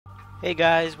Hey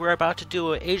guys, we're about to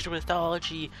do an Age of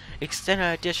Mythology Extended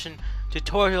Edition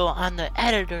tutorial on the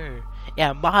editor.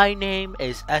 And my name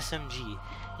is SMG.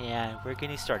 And we're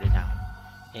getting started now.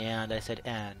 And I said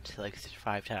and like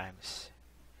 5 times.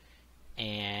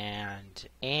 And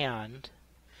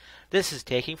this is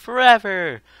taking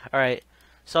forever. Alright,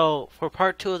 so for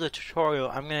part 2 of the tutorial,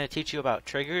 I'm going to teach you about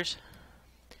triggers.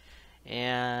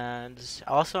 And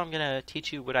also I'm going to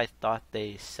teach you what I thought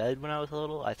they said when I was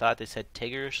little. I thought they said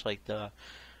tigers, like the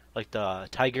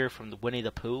tiger from the Winnie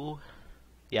the Pooh.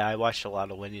 Yeah, I watched a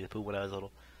lot of Winnie the Pooh when I was little.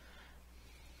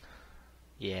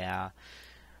 Yeah.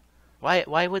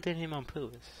 Why would they name him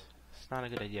Pooh? It's not a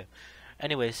good idea.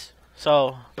 Anyways,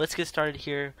 so let's get started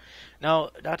here. Now,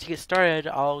 not to get started,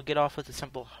 I'll get off with a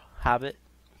simple hobbit.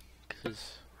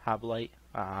 Because hoplite,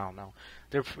 I don't know.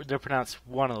 They're pronounced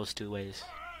one of those two ways.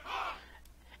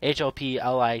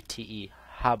 Hoplite.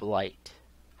 Hoplite.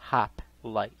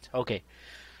 Hoplite. Okay.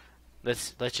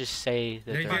 Let's just say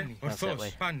that they're pronounced that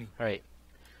way. Alright.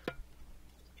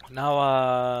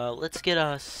 Now let's get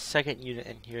a second unit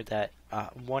in here that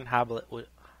one hoblet would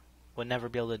never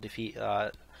be able to defeat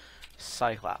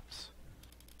Cyclops.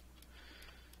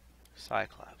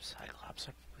 Cyclops.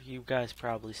 You guys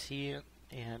probably see it,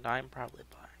 and I'm probably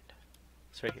blind.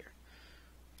 It's right here.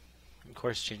 Of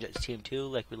course, change it to Team 2,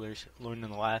 like we learned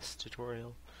in the last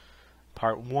tutorial.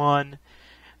 Part 1.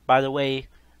 By the way,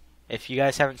 if you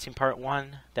guys haven't seen Part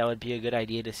 1, that would be a good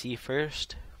idea to see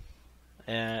first.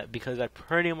 Because I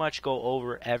pretty much go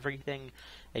over everything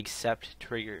except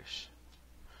triggers.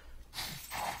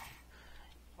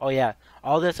 Oh yeah,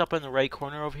 all that's up in the right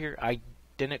corner over here, I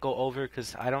didn't go over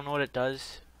because I don't know what it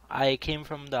does. I came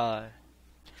from the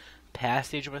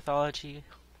past Age of Mythology,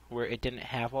 where it didn't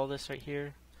have all this right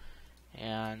here.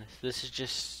 And this is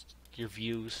just your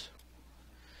views.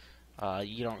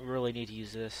 You don't really need to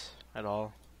use this at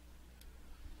all.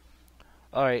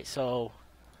 Alright, so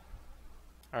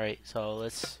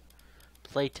let's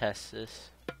play test this.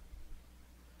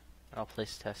 I'll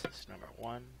place test this number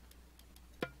 1.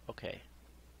 Okay.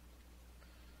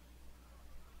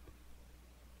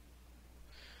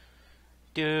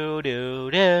 Do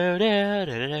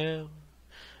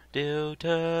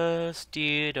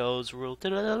Tostitos rule.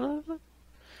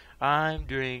 I'm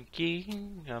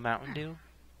drinking a Mountain Dew.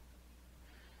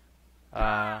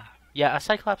 Yeah, a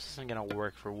Cyclops isn't gonna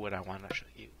work for what I want to show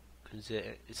you, because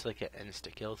it's like an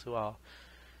insta kill to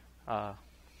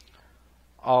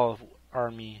all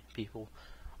army people,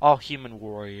 all human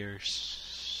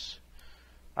warriors.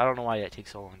 I don't know why that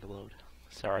takes so long to load.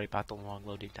 Sorry about the long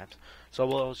loading times. So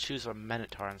we'll choose a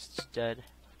Minotaur instead.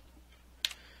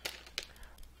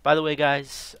 By the way,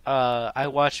 guys, I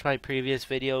watched my previous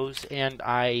videos and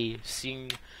I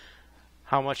seen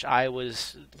how much I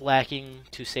was lacking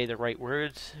to say the right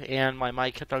words, and my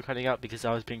mic kept on cutting out because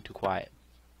I was being too quiet.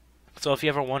 So if you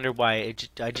ever wonder why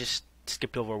I just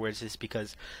skipped over words, it's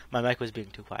because my mic was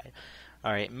being too quiet.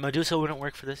 Alright, Medusa wouldn't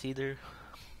work for this either.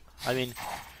 I mean,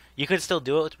 you could still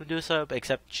do it with Medusa,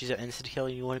 except she's an instant kill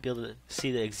and you wouldn't be able to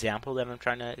see the example that I'm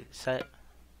trying to set.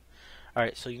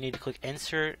 Alright, so you need to click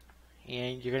insert,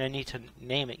 and you're going to need to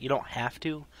name it. You don't have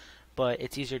to, but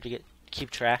it's easier to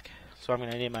keep track. So I'm going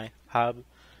to name my hob.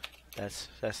 That's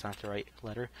not the right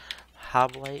letter.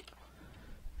 Hoplite.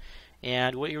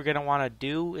 And what you're going to want to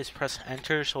do is press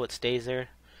enter so it stays there,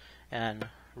 and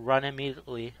run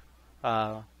immediately.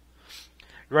 Run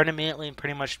immediately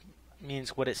pretty much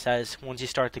means what it says. Once you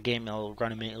start the game, it'll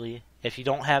run immediately. If you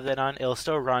don't have that on, it'll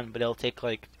still run, but it'll take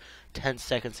like 10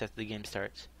 seconds after the game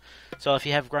starts. So if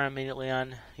you have run immediately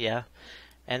on, yeah.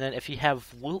 And then if you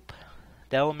have loop,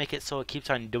 that will make it so it keeps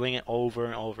on doing it over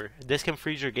and over. This can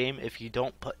freeze your game if you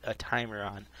don't put a timer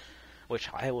on, which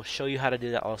I will show you how to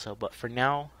do that also. But for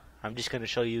now, I'm just going to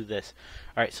show you this.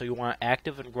 Alright, so you want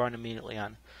active and run immediately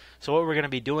on. So what we're going to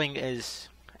be doing is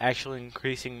actually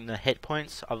increasing the hit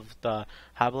points of the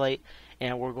hoplite,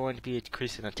 and we're going to be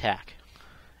increasing attack.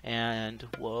 And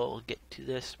we'll get to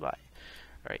this by...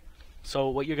 Alright, so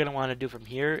what you're going to want to do from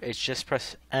here is just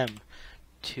press M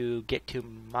to get to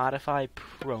modify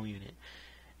pro unit.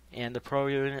 And the pro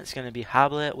unit is going to be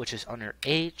hoblet, which is under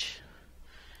H.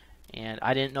 And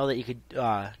I didn't know that you could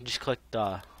just click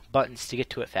the buttons to get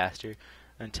to it faster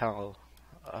until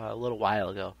a little while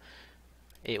ago.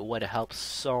 It would have helped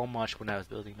so much when I was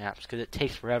building maps, because it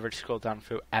takes forever to scroll down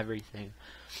through everything.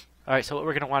 Alright, so what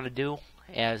we're going to want to do,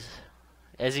 as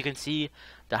you can see,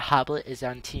 the hoblet is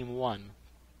on Team 1.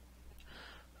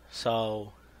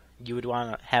 So you would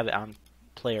want to have it on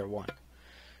player 1.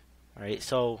 Alright,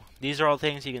 so these are all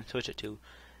things you can switch it to.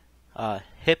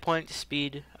 Hit point,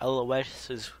 speed,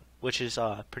 LOS, which is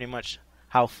pretty much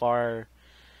how far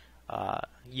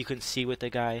you can see with the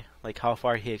guy, like how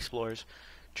far he explores.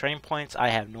 Train points, I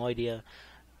have no idea.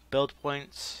 Build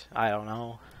points, I don't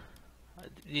know.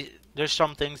 There's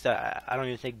some things that I don't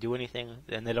even think do anything,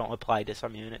 and they don't apply to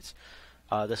some units.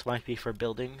 This might be for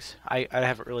buildings. I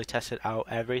haven't really tested out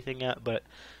everything yet, but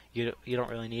you don't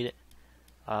really need it.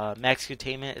 Max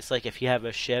containment is like if you have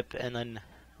a ship and then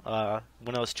one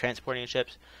of those transporting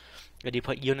ships, and you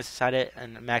put units inside it,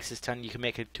 and max is 10, you can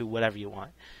make it to whatever you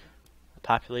want.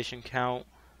 Population count,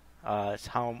 it's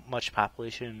how much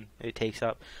population it takes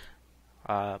up.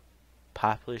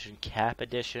 Population cap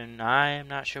addition, I'm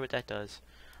not sure what that does.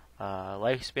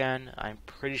 Lifespan, I'm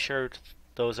pretty sure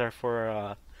those are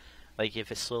for like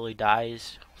if it slowly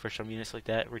dies for some units like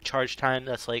that. Recharge time,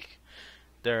 that's like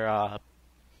their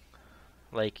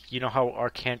like, you know how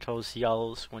Arcantos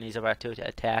yells when he's about to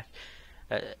attack?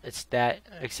 It's that,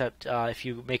 except if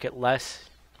you make it less,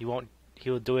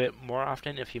 he'll do it more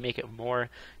often. If you make it more,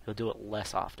 he'll do it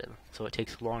less often. So it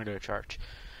takes longer to charge.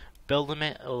 Build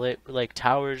limit, like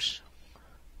towers,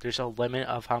 there's a limit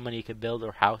of how many you can build,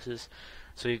 or houses.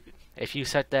 So if you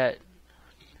set that,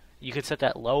 you can set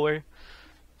that lower,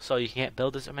 so you can't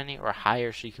build as many, or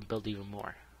higher, so you can build even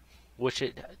more.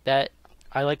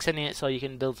 I like setting it so you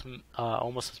can build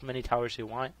almost as many towers as you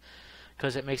want,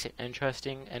 because it makes it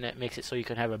interesting, and it makes it so you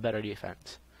can have a better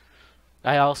defense.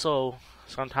 I also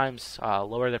sometimes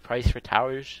lower the price for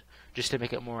towers just to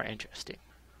make it more interesting,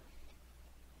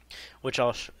 which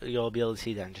you'll be able to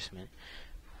see that in just a minute.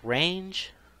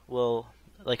 Range will,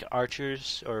 like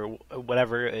archers or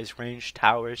whatever is ranged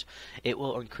towers, it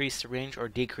will increase the range or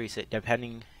decrease it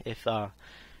depending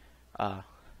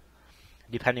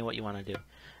depending what you want to do.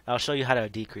 I'll show you how to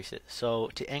decrease it. So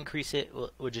to increase it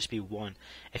would just be 1.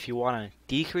 If you want to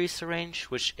decrease the range,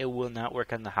 which it will not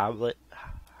work on the Hoblet,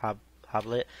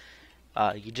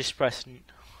 you just press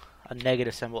a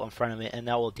negative symbol in front of it, and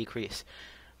that will decrease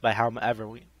by however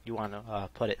you want to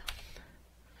put it.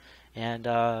 And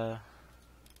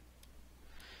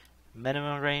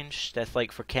minimum range, that's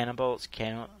like for cannonballs.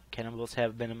 Cannonballs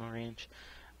have minimum range.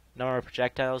 Number of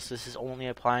projectiles, this is only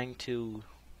applying to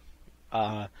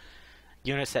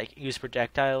units that use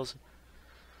projectiles.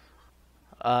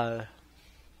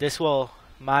 This will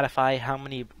modify how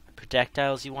many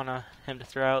projectiles you want him to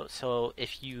throw out. So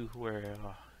if you were,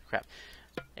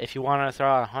 if you want to throw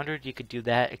out 100, you could do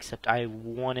that, except I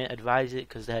wouldn't advise it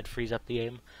because that frees up the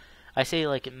game. I say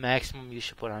like maximum you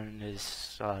should put on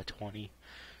is 20,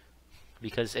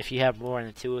 because if you have more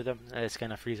than 2 of them, it's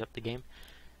gonna freeze up the game.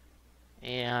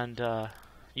 And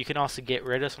you can also get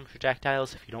rid of some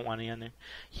projectiles if you don't want any on there.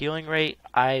 Healing rate,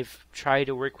 I've tried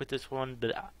to work with this one,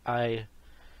 but I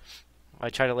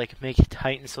try to like make it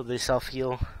tighten so they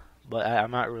self-heal, but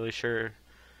I'm not really sure.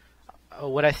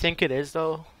 What I think it is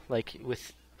though, like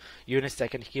with units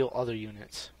that can heal other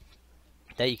units,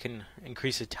 that you can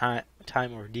increase the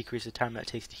time or decrease the time that it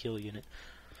takes to heal a unit.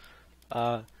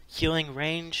 Healing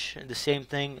range, the same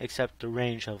thing, except the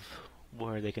range of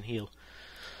where they can heal.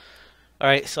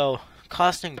 Alright, so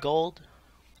cost in gold,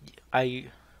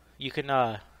 you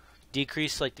can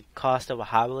decrease like the cost of a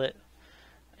hoblet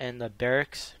and the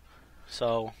barracks.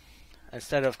 So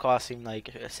instead of costing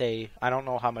like, say, I don't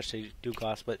know how much they do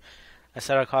cost, but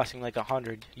instead of costing like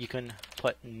 100, you can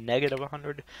put negative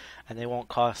 100, and they won't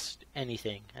cost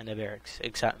anything in the barracks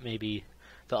except maybe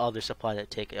the other supply that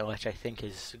take it, which I think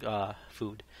is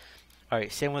food.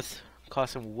 Alright, same with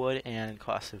cost in wood and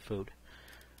cost in food.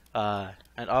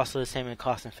 And also the same in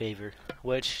cost and favor,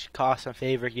 which cost and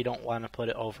favor you don't want to put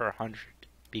it over 100,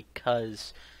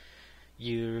 because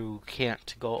you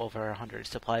can't go over 100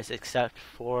 supplies except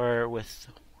for with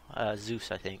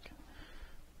Zeus, I think.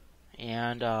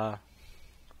 And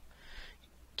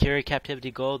carry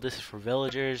captivity gold, this is for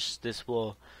villagers. This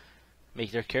will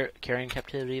make their carrying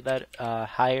captivity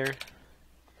higher,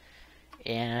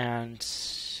 and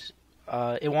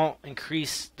it won't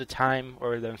increase the time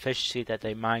or the efficiency that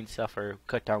they mine stuff or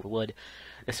cut down wood.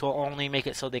 This will only make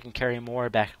it so they can carry more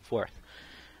back and forth,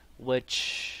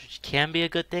 which can be a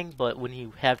good thing, but when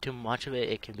you have too much of it,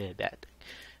 it can be a bad thing.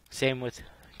 Same with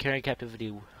carrying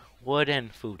captivity wood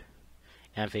and food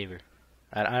and favor.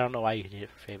 I don't know why you need it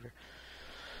for favor.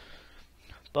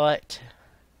 But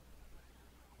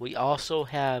we also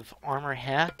have armor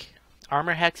hack.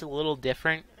 Armor hack's a little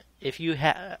different. If you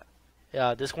have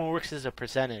this one works as a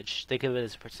percentage. Think of it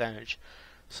as a percentage.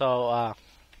 So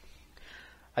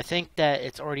I think that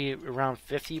it's already around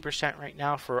 50% right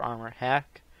now for armor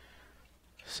hack.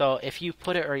 So if you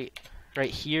put it right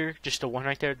here, just a 1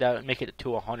 right there, that would make it to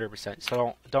 100%.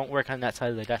 So don't work on that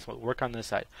side of the decimal. Work on this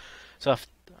side. So if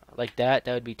like that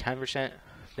would be 10%.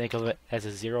 Think of it as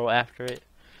a 0 after it.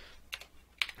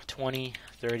 20,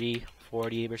 30,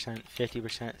 48%,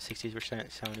 50%, 60%,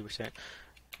 70%,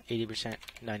 80%,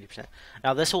 90%.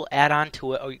 Now this will add on to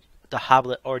what the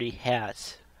Hoblet already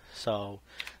has. So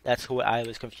that's what I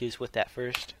was confused with at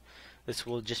first. This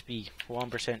will just be 1%,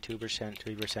 2%,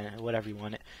 3%, whatever you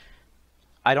want it.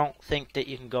 I don't think that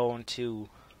you can go into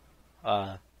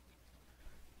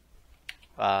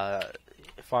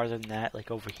farther than that, like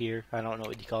over here. I don't know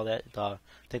what you call that. I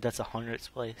think that's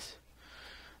 100th place.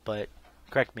 But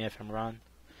correct me if I'm wrong.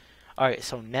 Alright,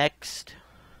 so next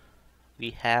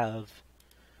we have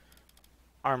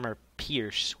Armor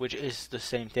Pierce, which is the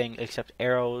same thing except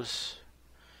arrows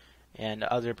and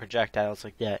other projectiles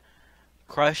like that.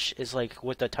 Crush is like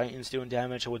with the Titans doing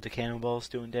damage or with the cannonballs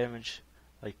doing damage.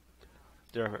 Like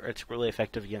it's really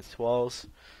effective against walls.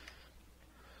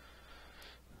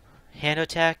 Hand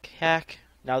attack hack.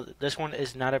 Now this one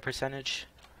is not a percentage.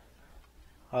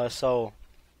 So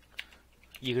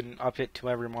you can up it to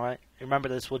whatever you want. Remember,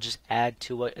 this will just add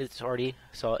to what it's already.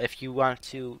 So if you want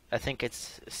to, I think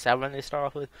it's 7 they start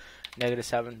off with.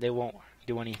 -7, they won't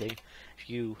do anything.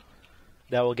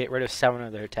 That will get rid of 7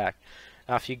 of their attack.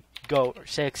 Now if you go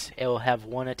 6, it will have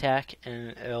 1 attack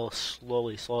and it'll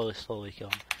slowly kill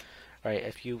them. Right,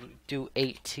 if you do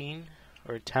 18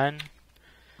 or 10,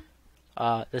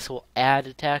 this will add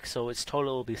attack, so its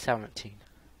total will be 17.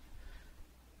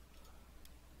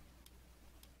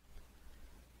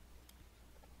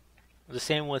 The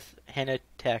same with hand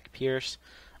attack pierce.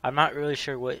 I'm not really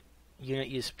sure what unit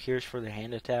uses pierce for the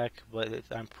hand attack, but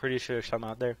I'm pretty sure there's some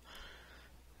out there.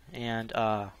 And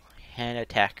hand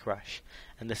attack crush,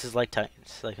 and this is like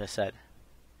Titans, like I said.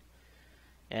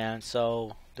 And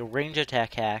so the range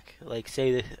attack hack, like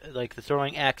say like the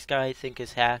throwing axe guy, I think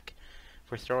is hack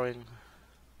for throwing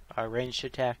a ranged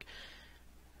attack.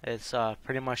 It's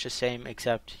pretty much the same,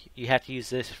 except you have to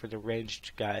use this for the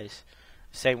ranged guys.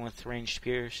 Same with ranged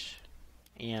pierce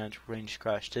and ranged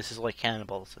crush. This is like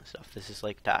cannonballs and stuff. This is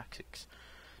like toxitotes.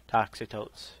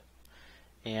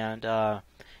 And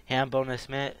hand bonus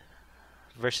myth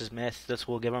versus myth. This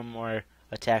will give them more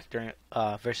attack during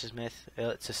versus myth.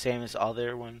 It's the same as the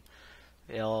other one.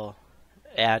 It'll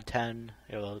add 10.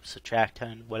 It'll subtract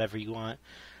 10. Whatever you want.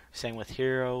 Same with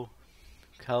hero,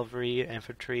 cavalry,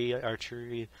 infantry,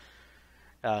 archery,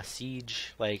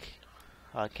 siege, like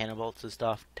cannonballs and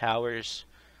stuff. Towers.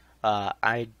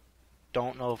 I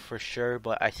don't know for sure,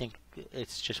 but I think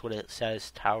it's just what it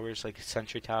says. Towers, like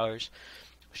sentry towers.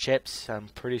 Ships, I'm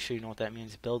pretty sure you know what that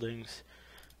means. Buildings.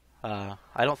 I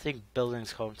don't think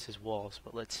buildings counts as walls,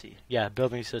 but let's see. Yeah,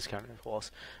 buildings does count as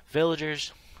walls.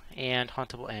 Villagers and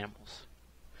huntable animals.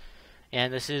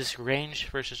 And this is range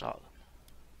versus all of them.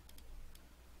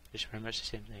 It's pretty much the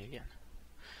same thing again.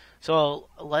 So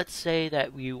let's say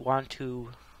that we want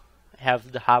to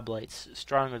have the hoplites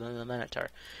stronger than the Minotaur.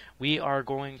 We are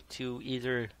going to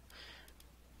either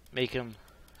make him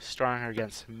stronger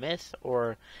against myth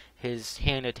or his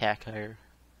hand attack higher,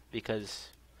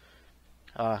 because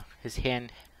his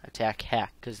hand attack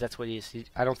hack, because that's what he is.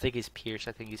 I don't think he's pierce,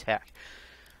 I think he's hack.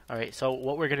 Alright, so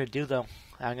what we're gonna do though,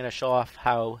 I'm gonna show off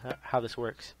how this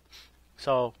works.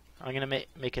 So I'm gonna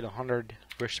make it 100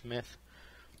 versus myth,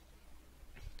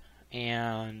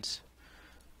 and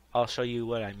I'll show you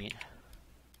what I mean.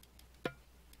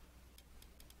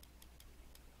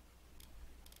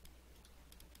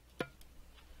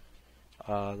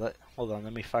 Hold on,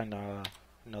 let me find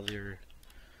another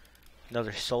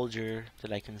soldier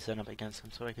that I can send up against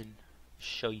him so I can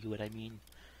show you what I mean.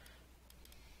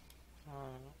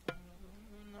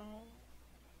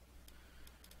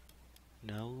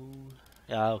 No.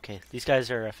 Yeah, okay. These guys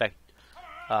are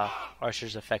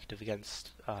archers effective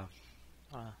against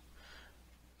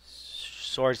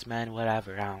swordsmen,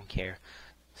 whatever. I don't care.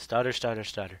 Stutter.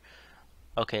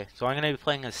 Okay, so I'm gonna be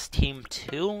playing as Team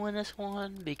 2 in this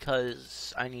one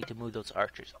because I need to move those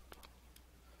archers up.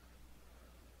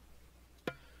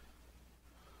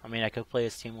 I mean, I could play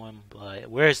as Team 1, but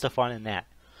where's the fun in that?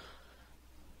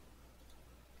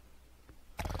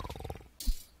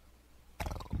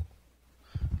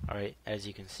 Alright, as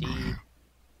you can see,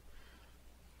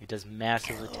 it does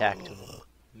massive attack to him.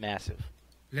 Massive.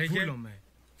 Now,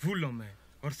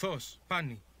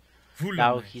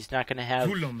 he's not going to have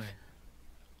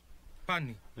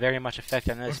very much effect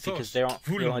on this because he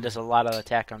only does a lot of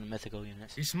attack on the mythical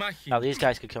units. Now, these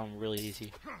guys could kill him really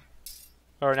easy.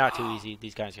 Or not too easy.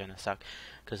 These guys are going to suck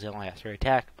because they only have 3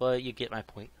 attack, but you get my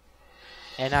point.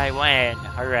 And I win!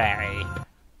 Hooray!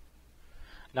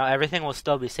 Now everything will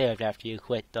still be saved after you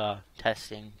quit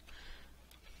testing.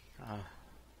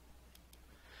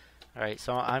 Alright,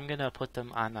 so I'm going to put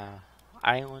them on an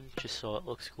island just so it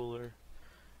looks cooler.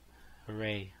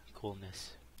 Hooray,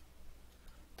 coolness.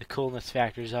 The coolness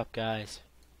factor's up, guys.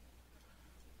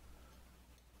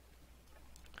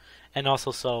 And also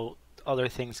so other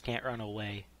things can't run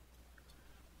away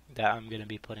that I'm going to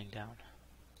be putting down.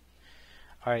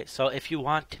 Alright, so if you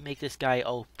want to make this guy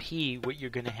OP, what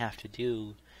you're going to have to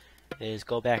do is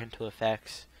go back into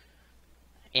effects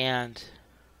and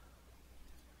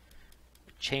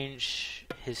change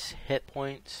his hit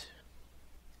points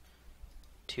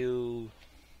to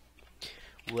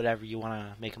whatever you want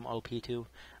to make him OP to.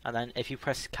 And then if you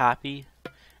press copy,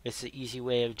 it's the easy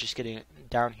way of just getting it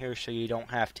down here so you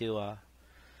don't have to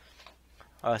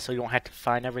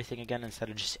find everything again instead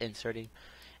of just inserting.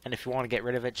 And if you want to get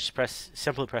rid of it, just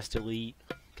simply press delete,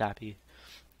 copy.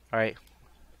 Alright.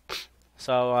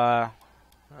 So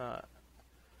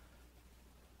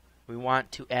we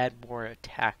want to add more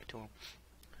attack to him.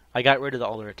 I got rid of the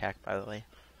older attack, by the way.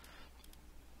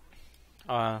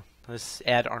 Let's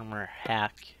add armor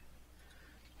hack.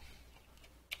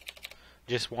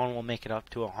 Just one will make it up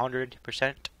to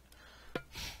 100%.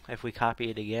 If we copy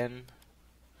it again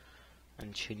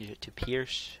and change it to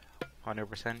pierce,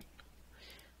 100%,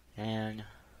 and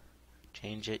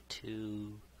change it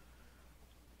to,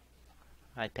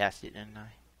 I passed it, didn't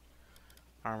I?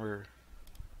 Armor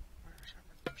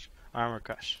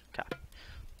crush, copy.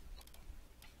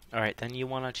 Alright, then you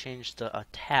want to change the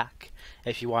attack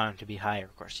if you want it to be higher,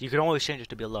 of course. You can always change it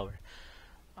to be lower.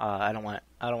 I don't want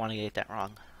to get that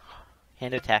wrong.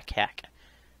 Hand attack hack.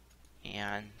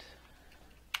 And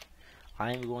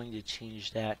I'm going to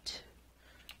change that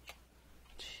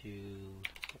to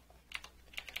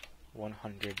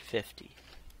 150.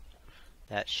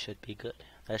 That should be good.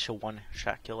 That should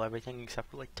one-shot kill everything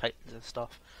except for like titans and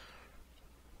stuff.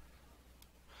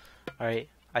 Alright,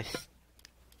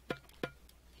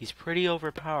 he's pretty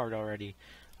overpowered already.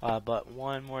 But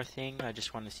one more thing, I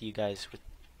just want to see you guys with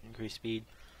increased speed.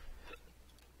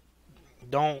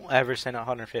 Don't ever send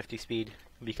 150 speed,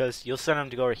 because you'll send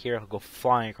him to go over here, he'll go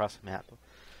flying across the map.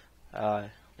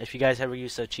 If you guys ever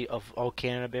use a cheat of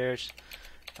Okana bears,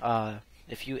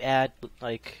 if you add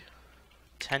like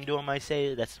 10 to him, I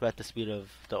say, that's about the speed of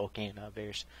the Okana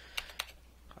bears.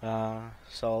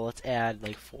 So let's add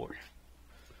like 4.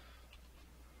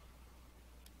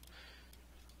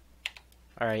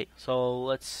 Alright, so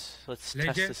let's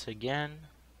test this again.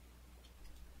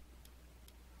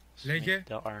 Let's make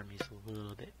the armies a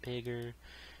little bit bigger.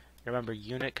 Remember,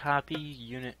 unit copy,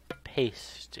 unit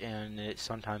paste, and it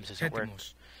sometimes doesn't work.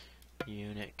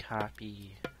 Unit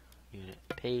copy, unit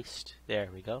paste. There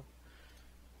we go.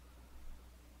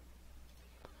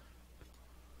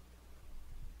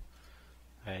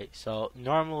 Alright, so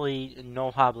normally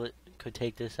no Hoblet could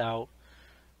take this out.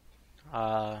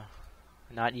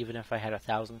 Not even if I had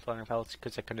 1,000 thunder pelts,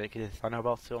 because I couldn't get the thunder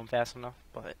pelts to him fast enough.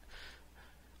 But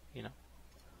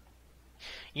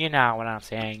you know what I'm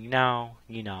saying. You know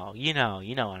what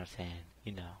I'm saying.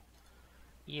 You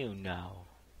know.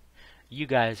 You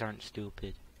guys aren't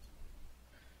stupid.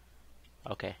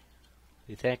 Okay.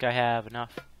 You think I have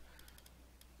enough?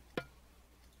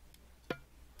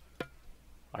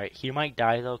 Alright, he might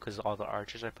die though because all the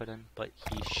archers I put in, but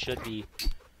he should be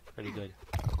pretty good.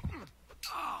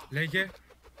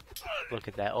 Look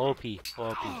at that. OP.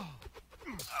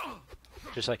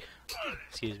 Just like,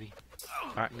 excuse me.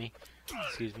 Aren't me.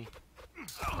 Excuse me.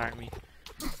 Aren't me.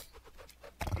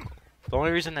 The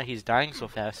only reason that he's dying so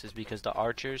fast is because the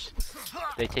archers,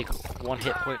 they take 1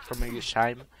 hit point from each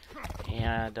time,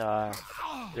 and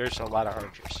there's a lot of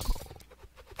archers.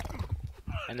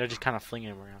 And they're just kind of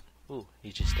flinging him around. Ooh,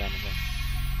 he's just standing there.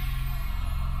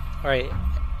 Alright,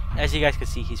 as you guys can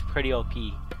see, he's pretty OP,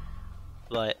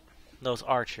 but those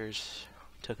archers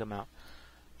took him out.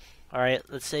 Alright,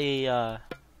 let's say, I'm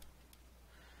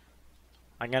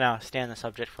gonna stay on the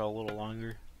subject for a little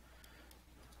longer,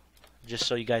 just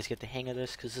so you guys get the hang of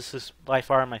this, because this is by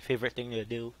far my favorite thing to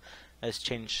do, is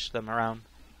change them around.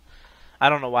 I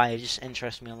don't know why, it just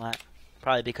interests me a lot.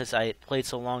 Probably because I played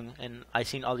so long, and I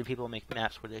seen other people make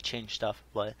maps where they change stuff,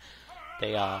 but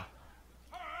they, I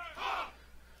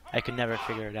could never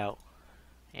figure it out,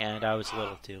 and I was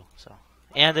little too, so.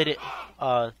 And they did,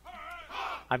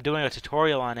 I'm doing a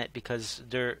tutorial on it because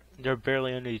there are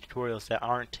barely any tutorials that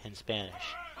aren't in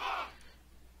Spanish.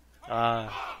 No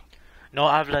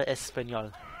habla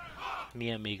español, mi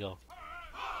amigo.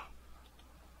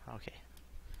 Okay.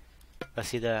 Let's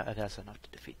see if that's enough to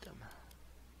defeat them.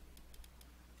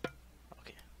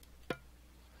 Okay.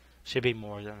 Should be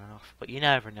more than enough, but you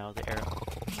never know. The arrow,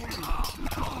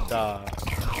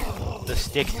 the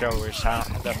stick throwers,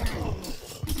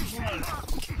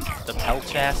 the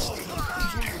Peltast.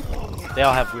 They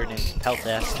all have weird names.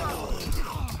 Peltast.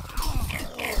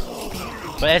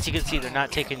 But as you can see, they're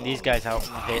not taking these guys out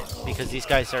in a hit because these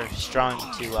guys are strong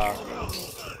to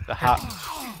the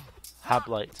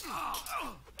hoplites.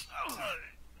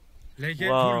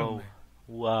 Whoa,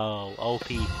 whoa, OP.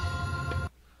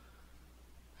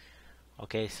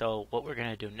 Okay, so what we're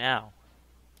gonna do now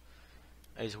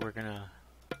is we're gonna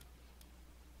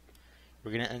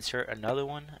insert another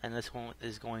one, and this one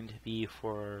is going to be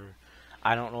for,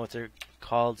 I don't know what they're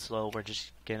called, so we're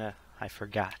just gonna, I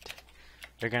forgot.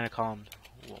 They're gonna call them,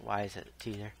 why is it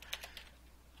T there?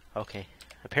 Okay,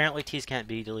 apparently T's can't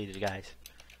be deleted, guys.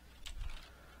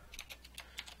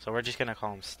 So we're just gonna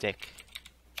call them stick.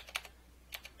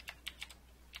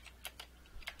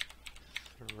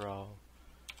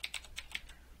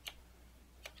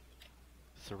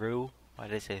 Through? Why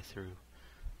did I say through?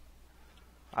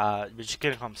 We're just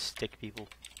gonna call them stick people.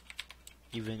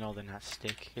 Even though they're not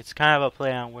stick. It's kind of a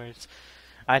play on words.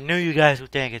 I knew you guys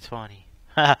would think it's funny.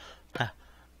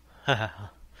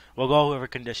 We'll go over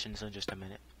conditions in just a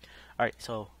minute. Alright,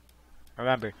 so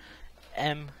remember,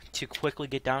 M to quickly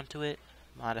get down to it,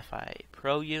 modify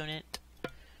pro unit.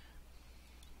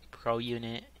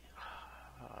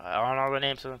 I don't know the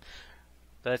names of them.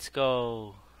 Let's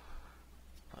go.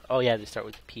 Oh yeah, they start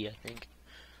with P, I think.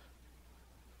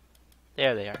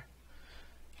 There they are.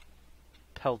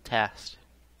 Peltast.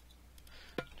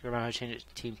 Remember how to change it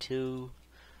to Team 2.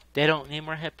 They don't need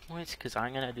more hit points because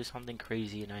I'm going to do something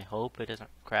crazy and I hope it doesn't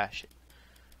crash it.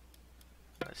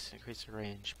 Let's increase the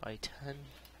range by 10.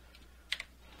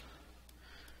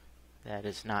 That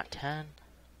is not 10.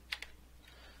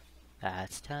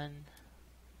 That's 10.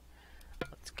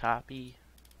 Let's copy.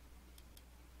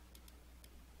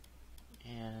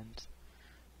 And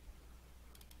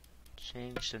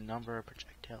change the number of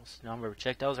projectiles. The number of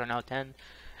projectiles are now 10.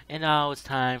 And now it's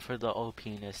time for the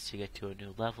OP-ness to get to a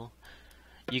new level.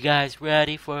 You guys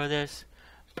ready for this?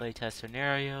 Playtest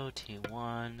scenario, Team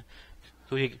 1.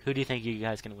 Who do you think you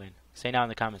guys can win? Say now in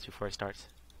the comments before it starts.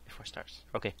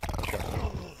 Okay, let's go.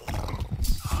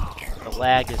 The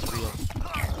lag is real.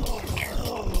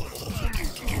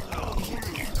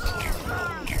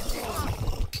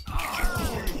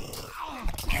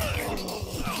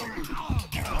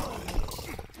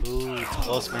 Ooh, it's a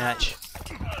close match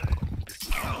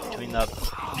between the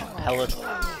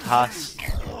Peletos.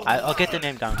 I'll get the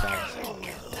name down, guys.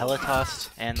 Peletos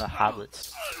and the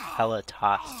Hoblets.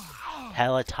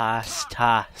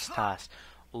 Peletos.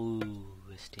 Ooh,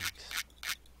 this stinks.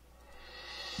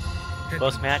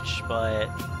 Close match, but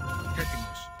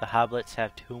the Hoblets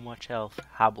have too much health.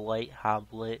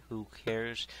 Hoblet, who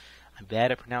cares? I'm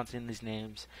bad at pronouncing these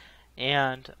names,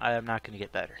 and I am not going to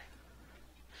get better.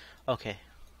 Okay,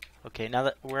 now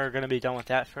that we're going to be done with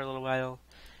that for a little while,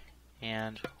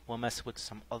 and we'll mess with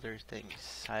some other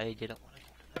things. I didn't want to go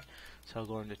to that. So I'll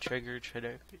go into trigger it.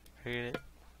 I'm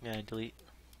going to delete.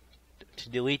 To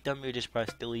delete them, you just press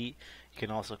delete. You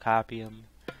can also copy them.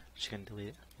 Just going to delete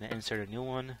it. I'm going to insert a new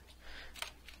one.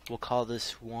 We'll call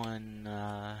this one,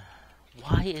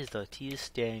 why is the T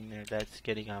staying there? That's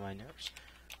getting on my nerves.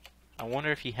 I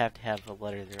wonder if you have to have a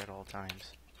letter there at all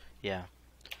times. Yeah.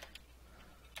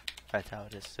 That's how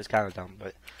it is. It's kind of dumb,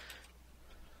 but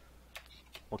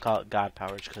we'll call it God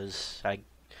Powers because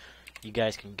you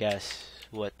guys can guess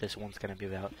what this one's going to be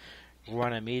about.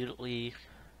 Run immediately.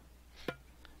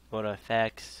 Go to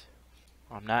effects.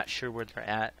 I'm not sure where they're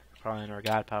at. Probably in our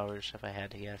God Powers if I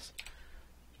had to guess.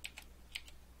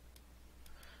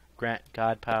 Grant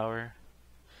God Power.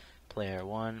 Player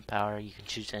 1 power. You can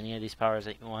choose any of these powers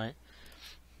that you want.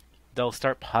 They'll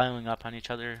start piling up on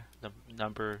each other. The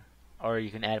number, or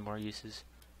you can add more uses.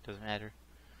 Doesn't matter.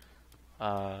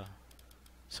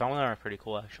 Some of them are pretty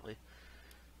cool actually.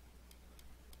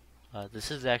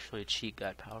 This is actually a cheat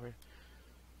God Power.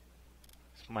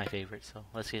 It's my favorite. So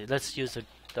let's use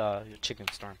the Chicken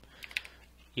Storm.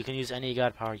 You can use any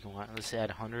God Power you want. Let's add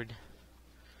 100.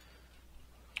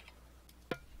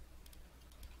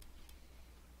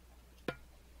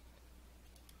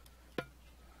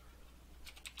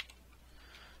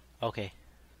 Okay,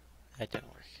 that didn't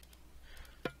work.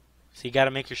 So you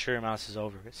gotta make sure your mouse is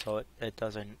over it so it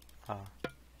doesn't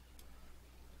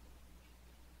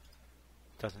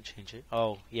change it.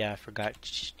 Oh yeah, I forgot.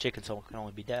 Chicken Soul can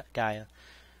only be Gaia.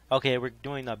 Okay, we're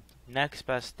doing the next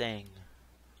best thing.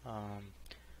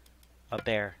 A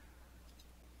bear.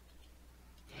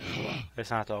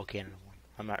 It's not the all Canada one.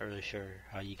 I'm not really sure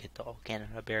how you get the all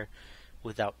Canada bear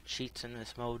without cheats in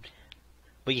this mode,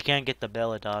 but you can get the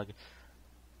Bella dog.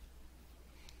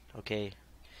 Okay,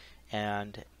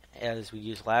 and as we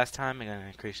used last time, I'm going to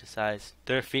increase the size.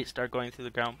 Their feet start going through the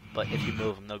ground, but if you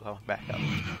move them, they'll go back up.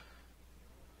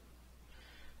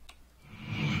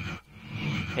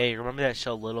 Hey, remember that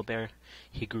show Little Bear?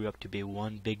 he grew up to be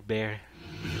one big bear.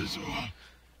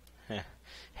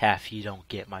 Half you don't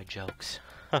get my jokes.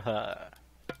 And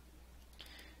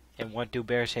what do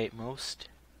bears hate most?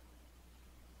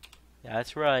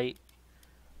 That's right.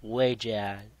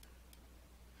 Wayjad.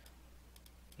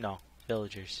 No,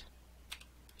 villagers.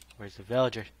 Where's the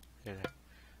villager? There.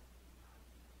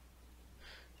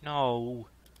 No.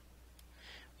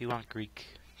 We want Greek.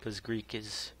 Because Greek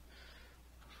is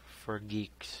for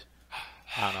geeks.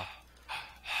 I don't know.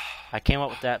 I came up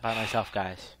with that by myself,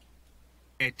 guys.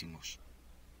 Έτοιμος.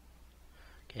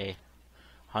 Okay.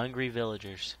 Hungry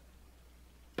villagers.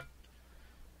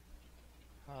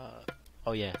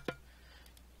 Oh yeah.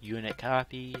 Unit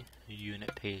copy,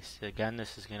 unit paste. Again,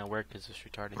 this is gonna work because it's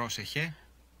retarded. Πρόσεχε.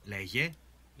 Λέγε.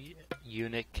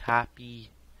 Unit copy,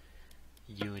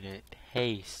 unit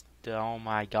paste. Oh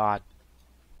my god.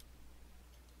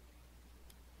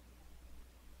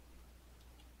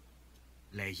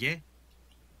 Λέγε.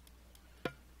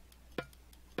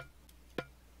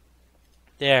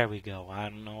 There we go. I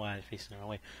don't know why I'm facing the wrong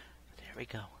way. There we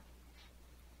go.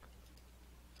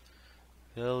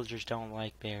 Villagers don't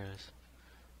like bears.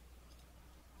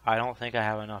 I don't think I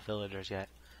have enough villagers yet.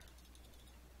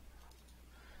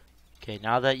 Okay,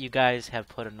 now that you guys have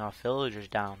put enough villagers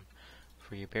down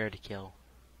for your bear to kill,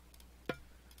 you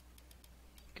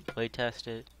can play test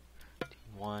it.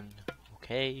 Team 1,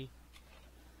 okay.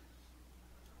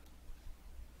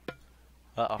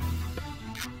 Uh-oh.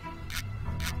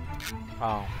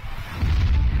 Oh.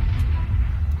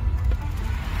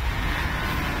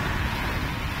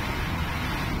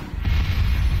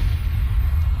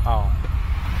 Oh.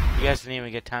 You guys didn't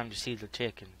even get time to see the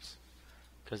chickens.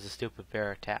 Because the stupid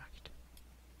bear attacked.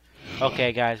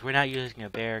 Okay guys, we're not using a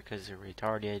bear because they're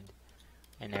retarded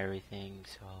and everything,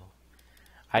 so...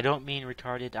 I don't mean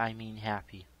retarded, I mean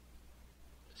happy.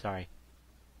 Sorry.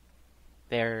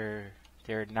 They're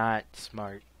not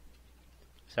smart.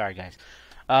 Sorry guys.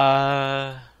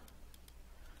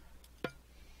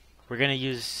 We're gonna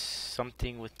use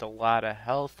something with a lot of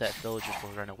health that villagers will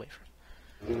run away from.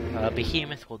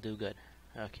 Behemoth will do good.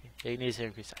 Okay, it needs to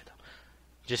increase side though.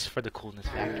 Just for the coolness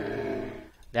factor.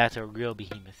 That's a real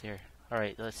behemoth here.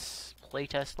 Alright, let's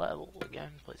playtest level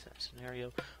again. Playtest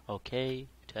scenario. Okay,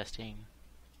 testing.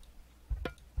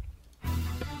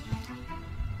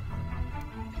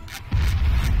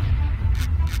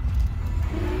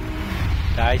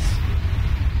 Guys,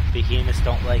 behemoths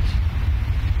don't like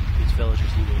these villagers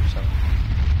either, so.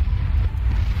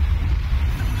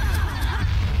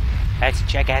 That's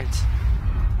chickens.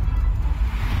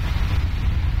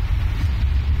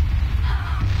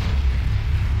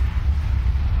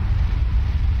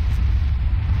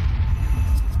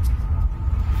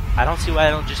 I don't see why I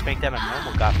don't just make them a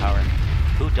normal god power.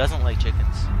 Who doesn't like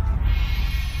chickens?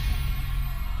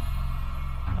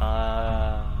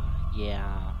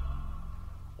 Yeah.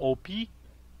 OP?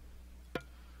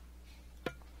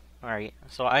 Alright,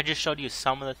 so I just showed you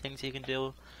some of the things you can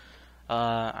do.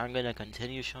 I'm gonna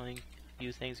continue showing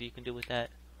you things you can do with that.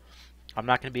 I'm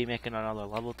not gonna be making another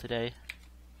level today.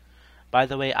 By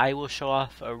the way, I will show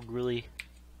off a really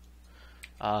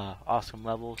awesome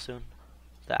level soon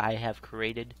that I have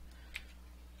created.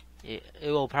 It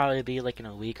will probably be like in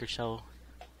a week or so,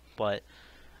 but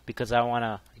because I want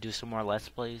to do some more Let's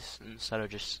Plays instead of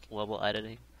just level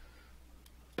editing.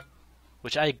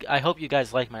 Which I hope you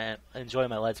guys enjoy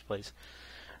my Let's Plays.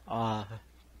 I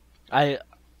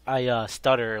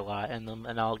stutter a lot,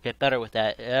 and I'll get better with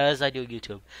that as I do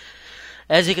YouTube.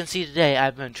 As you can see today,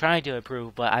 I've been trying to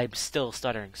improve, but I'm still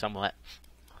stuttering somewhat.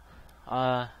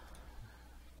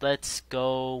 Let's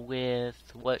go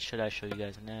with, what should I show you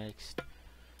guys next?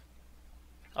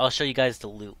 I'll show you guys the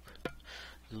loop.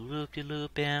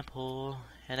 Loop-de-loop and pull,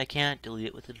 and I can't delete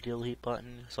it with the delete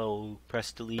button, so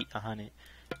press delete on it,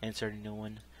 insert a new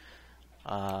one.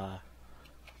 I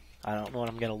don't know what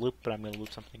I'm gonna loop, but I'm gonna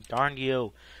loop something. Darn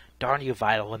you,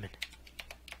 Vital Women,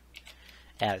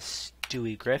 as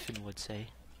Stewie Griffin would say.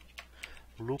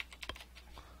 Loop,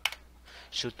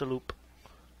 shoot the loop.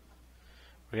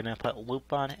 We're gonna put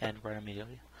loop on it and run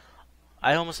immediately.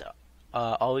 I almost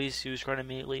always use run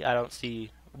immediately. I don't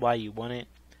see why you wouldn't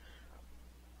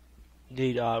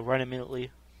need run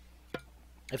immediately.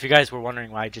 If you guys were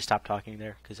wondering why I just stopped talking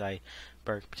there, because I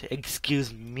burped.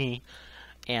 Excuse me.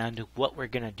 And what we're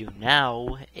gonna do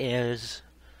now is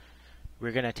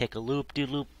we're gonna take a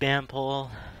loop-de-loop band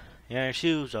pull. Your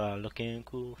shoes are looking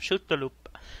cool. Shoot the loop.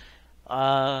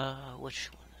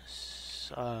 Which one is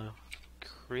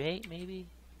create maybe?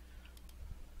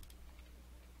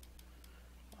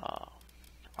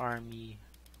 Army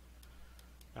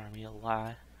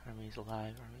alive. Army's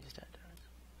alive. Army's dead.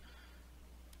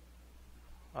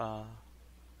 Oh,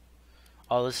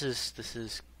 this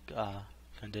is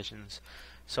conditions.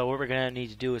 So what we're gonna need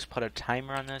to do is put a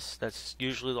timer on this. That's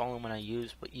usually the only one I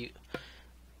use, but you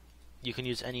can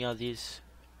use any of these.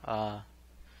 I'm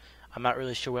not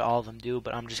really sure what all of them do,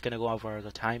 but I'm just gonna go over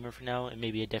the timer for now, and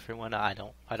maybe a different one. I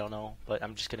don't know, but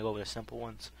I'm just gonna go with the simple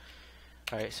ones.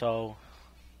 All right, so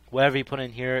whatever you put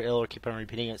in here, it'll keep on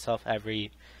repeating itself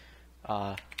every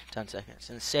 10 seconds.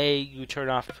 And say you turn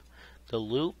off the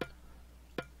loop,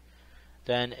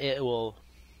 then it'll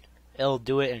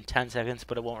do it in 10 seconds,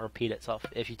 but it won't repeat itself.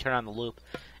 If you turn on the loop,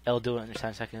 it'll do it in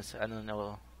 10 seconds, and then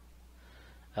it'll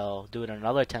do it in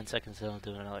another 10 seconds, and it'll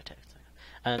do it in another 10 seconds.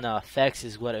 And effects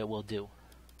is what it will do.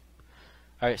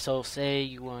 Alright, so say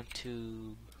you want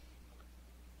to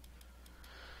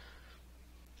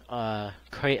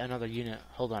create another unit.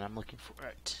 Hold on, I'm looking for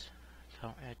it.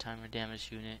 Count add timer, damage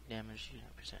unit,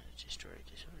 percentage, destroy.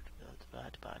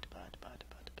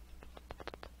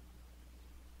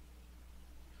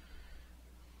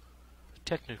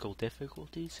 Technical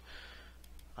difficulties.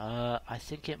 I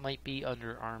think it might be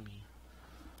under army.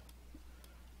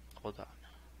 Hold on,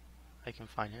 I can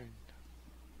find it.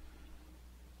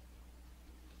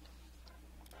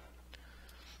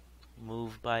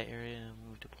 Move by area,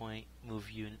 move to point,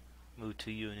 move unit, move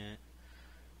to unit.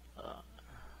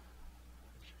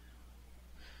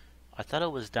 I thought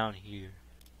it was down here.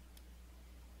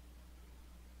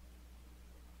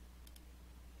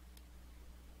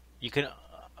 You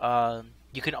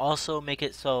can also make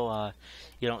it so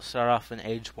you don't start off in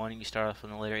age 1, you start off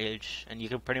in a later age, and you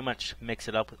can pretty much mix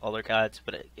it up with other gods,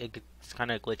 but it's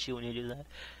kind of glitchy when you do that.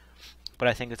 But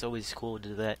I think it's always cool to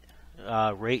do that.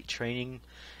 Rate training,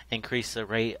 increase the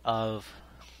rate of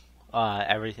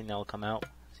everything that will come out.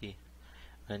 See,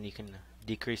 then you can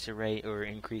decrease the rate or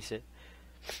increase it.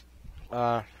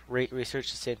 Rate research,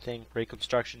 the same thing. Rate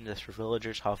construction, that's for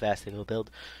villagers, how fast they will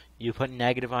build. You put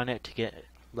negative on it to get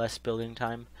less building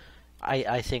time.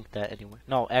 I think that anyway.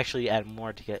 No, actually add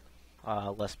more to get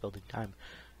less building time.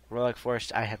 Relic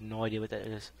Forest, I have no idea what that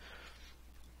is.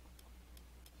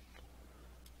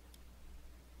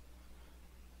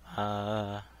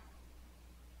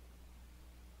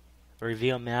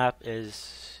 Reveal map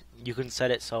is, you can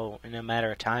set it so in a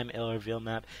matter of time it'll reveal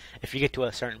map. If you get to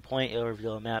a certain point, it'll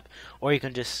reveal a map, or you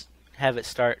can just have it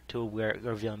start to where it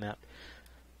reveal map.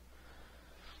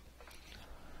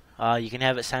 You can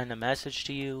have it send a message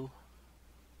to you.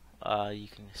 You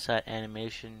can set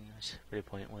animation. It's pretty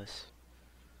pointless.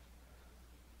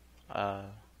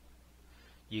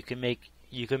 You can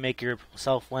make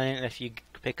yourself land if you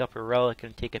pick up a relic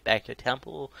and take it back to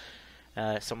temple.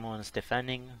 Someone is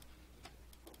defending.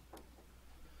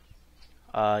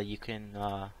 You can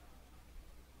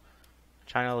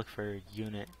trying to look for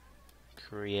unit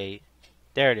create.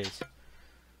 There it is.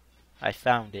 I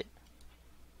found it.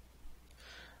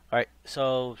 Alright,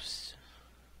 so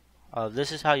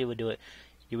this is how you would do it.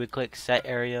 You would click set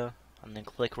area and then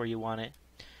click where you want it,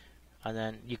 and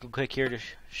then you can click here to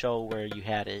show where you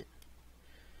had it.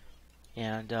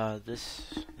 And this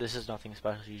is nothing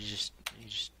special. You just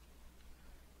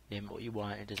name what you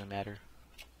want. It doesn't matter.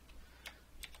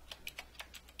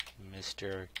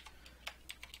 Mr.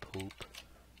 Poop.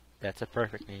 That's a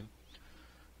perfect name.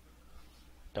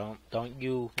 Don't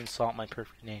you insult my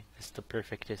perfect name. It's the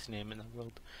perfectest name in the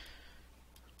world.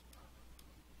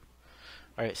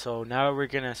 Alright, so now we're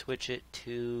gonna switch it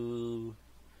to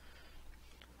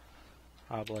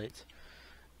hoplites.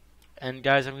 And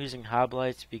guys, I'm using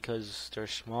hoplites because they're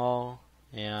small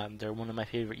and they're one of my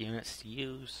favorite units to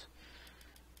use.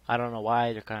 I don't know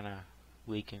why, they're kinda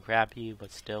weak and crappy,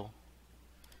 but still.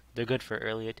 They're good for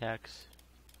early attacks.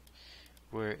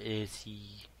 Where is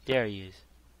he? There he is.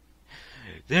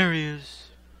 There he is.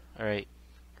 Alright.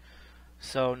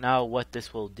 So now what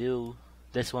this will do,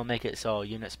 this will make it so a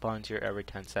unit spawns here every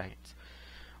 10 seconds.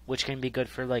 Which can be good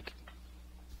for like,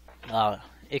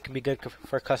 it can be good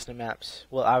for custom maps.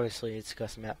 Well, obviously it's a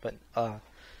custom map, but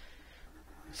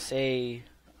say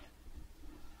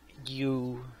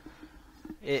you,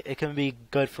 it can be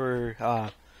good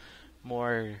for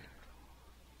more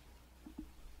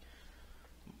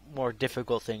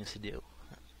difficult things to do.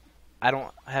 I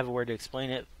don't have a word to explain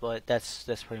it, but that's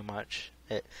pretty much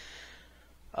it.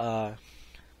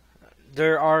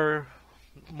 There are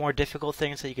more difficult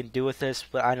things that you can do with this,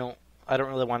 but I don't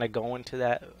really want to go into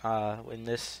that in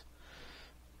this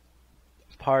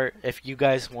part. If you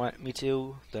guys want me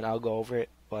to, then I'll go over it,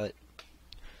 but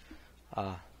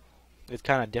it's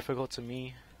kind of difficult to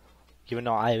me, even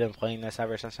though I've been playing this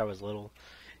ever since I was little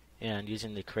and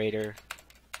using the creator.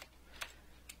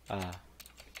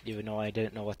 Even though I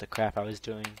didn't know what the crap I was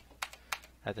doing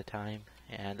at the time,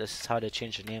 and this is how to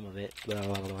change the name of it. Blah,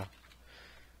 blah, blah.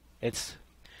 It's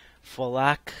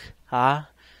Falak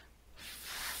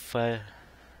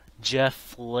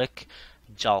Jefflick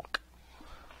Jalk.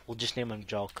 We'll just name him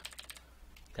Jalk.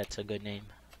 That's a good name,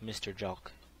 Mr.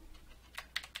 Jalk.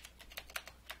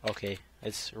 Okay,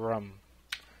 it's Rum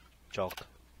Jalk.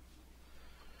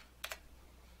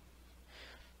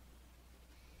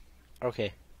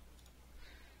 Okay.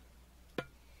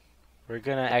 We're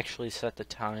gonna actually set the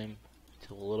time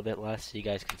to a little bit less so you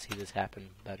guys can see this happen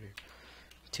better.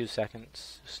 2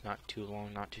 seconds. It's not too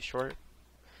long, not too short.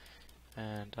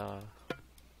 And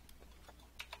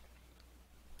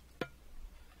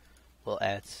we'll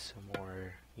add some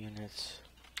more units.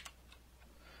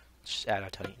 Just add a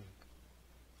Titan.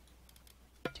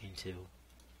 Team 2.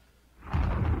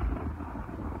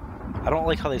 I don't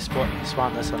like how they spawn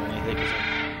this underneath it, because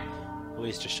it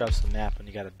always just shows the map and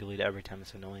you gotta delete it every time.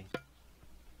 It's annoying.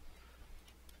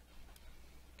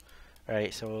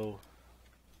 Alright, so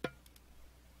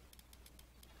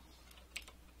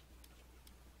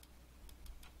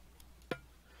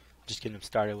just getting them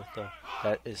started with the...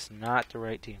 That is not the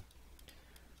right team.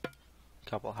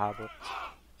 Couple hobbits.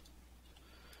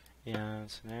 And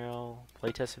scenario,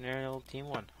 playtest scenario, team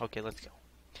 1. Okay, let's go.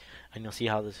 And you'll see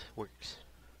how this works.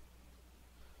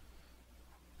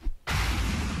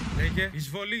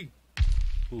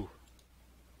 Ooh.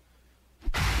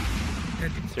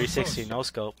 360, no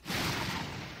scope.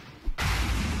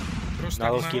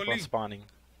 Now those keep on spawning.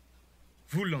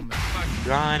 Run,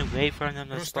 wait for them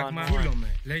to spawn more.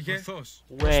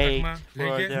 Wait for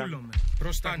them.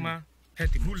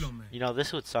 You know,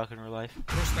 this would suck in real life.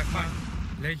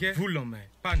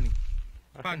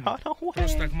 Oh, no way.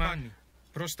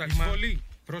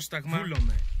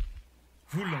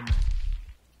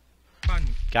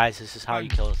 Guys, this is how you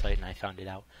kill a Titan. I found it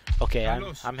out. Okay,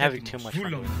 I'm having too much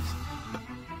fun doing this.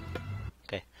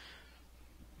 Okay.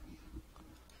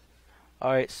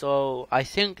 Alright, so I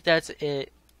think that's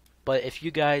it. But if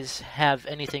you guys have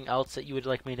anything else that you would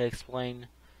like me to explain,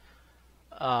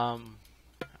 I'm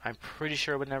pretty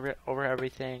sure I went over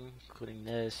everything, including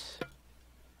this.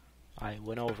 I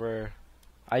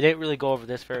didn't really go over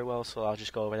this very well, so I'll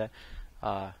just go over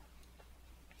that.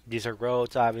 These are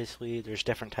roads, obviously. There's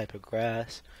different type of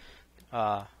grass.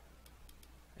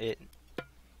 It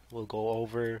will go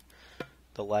over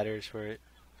the letters for it.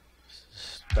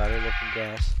 It's better looking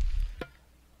grass.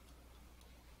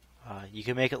 You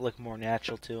can make it look more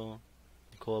natural too.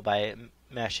 Cool by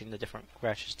mashing the different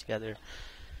grasses together.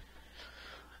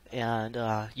 And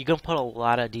you can put a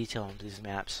lot of detail into these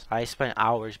maps. I spent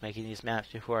hours making these maps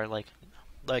before, like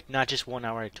not just 1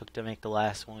 hour it took to make the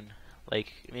last one.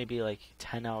 Like maybe like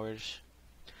 10 hours,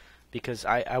 because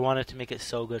I wanted to make it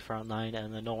so good for online,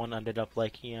 and then no one ended up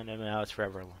liking it, and now it's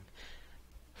forever alone.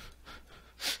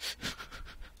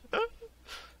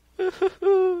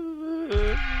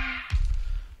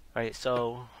 Alright,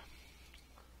 so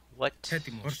what?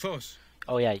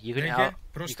 Oh yeah, you can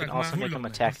also make them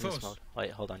attack in this mode.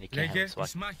 Wait, hold on, you can't have this one.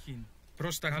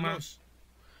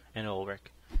 And it will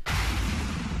work.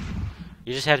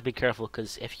 You just have to be careful,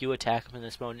 because if you attack him in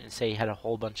this mode and say he had a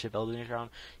whole bunch of buildings around,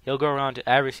 he'll go around to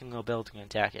every single building and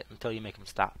attack it until you make him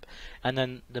stop. And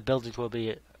then the buildings will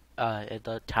be,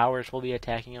 the towers will be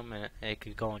attacking him, and it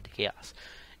could go into chaos.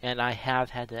 And I have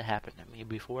had that happen to me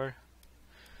before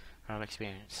from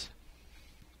experience.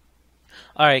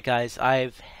 Alright guys,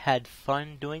 I've had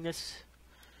fun doing this,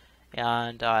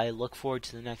 and I look forward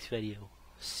to the next video.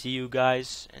 See you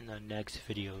guys in the next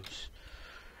videos.